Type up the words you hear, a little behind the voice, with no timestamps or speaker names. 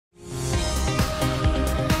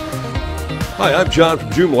Hi, I'm John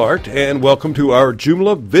from Joomla, and welcome to our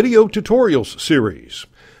Joomla video tutorials series.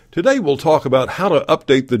 Today we'll talk about how to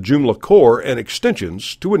update the Joomla core and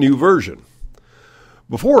extensions to a new version.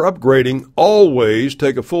 Before upgrading, always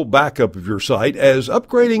take a full backup of your site, as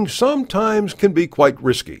upgrading sometimes can be quite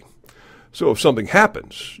risky. So if something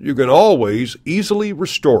happens, you can always easily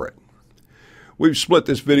restore it. We've split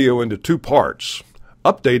this video into two parts: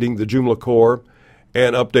 updating the Joomla core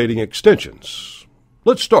and updating extensions.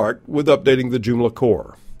 Let's start with updating the Joomla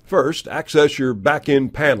core. First, access your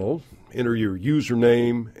backend panel, enter your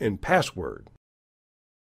username and password.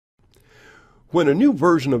 When a new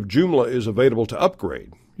version of Joomla is available to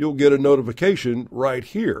upgrade, you'll get a notification right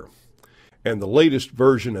here. And the latest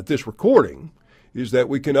version at this recording is that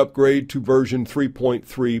we can upgrade to version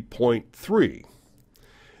 3.3.3.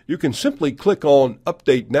 You can simply click on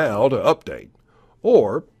Update Now to update,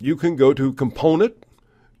 or you can go to Component,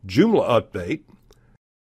 Joomla Update,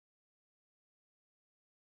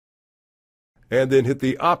 and then hit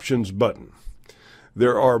the Options button.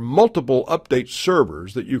 There are multiple update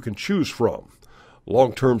servers that you can choose from: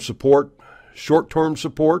 long-term support, short-term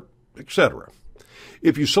support, etc.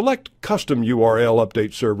 If you select Custom URL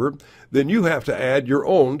Update Server, then you have to add your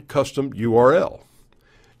own custom URL.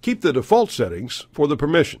 Keep the default settings for the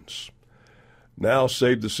permissions. Now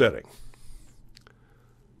save the setting.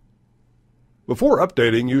 Before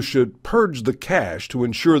updating, you should purge the cache to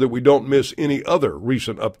ensure that we don't miss any other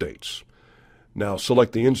recent updates. Now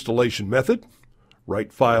select the installation method,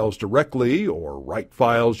 write files directly or write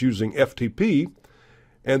files using FTP,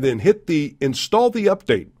 and then hit the Install the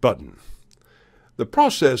Update button. The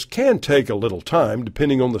process can take a little time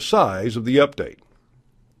depending on the size of the update.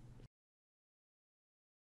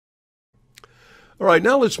 All right,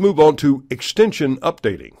 now let's move on to extension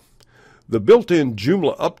updating. The built-in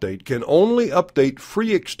Joomla update can only update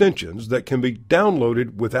free extensions that can be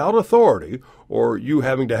downloaded without authority or you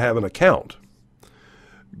having to have an account.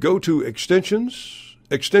 Go to Extensions,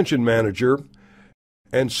 Extension Manager,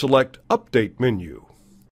 and select Update menu.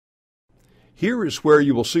 Here is where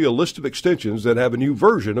you will see a list of extensions that have a new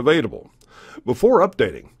version available. Before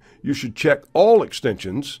updating, you should check all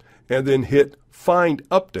extensions and then hit Find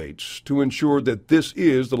Updates to ensure that this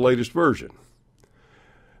is the latest version.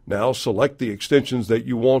 Now select the extensions that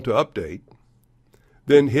you want to update,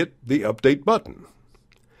 then hit the Update button,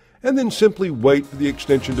 and then simply wait for the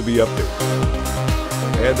extension to be updated.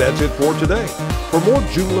 And that's it for today. For more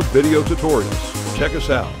Joomla video tutorials, check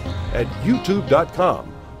us out at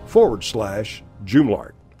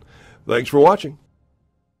youtube.com/Joomla. Thanks for watching.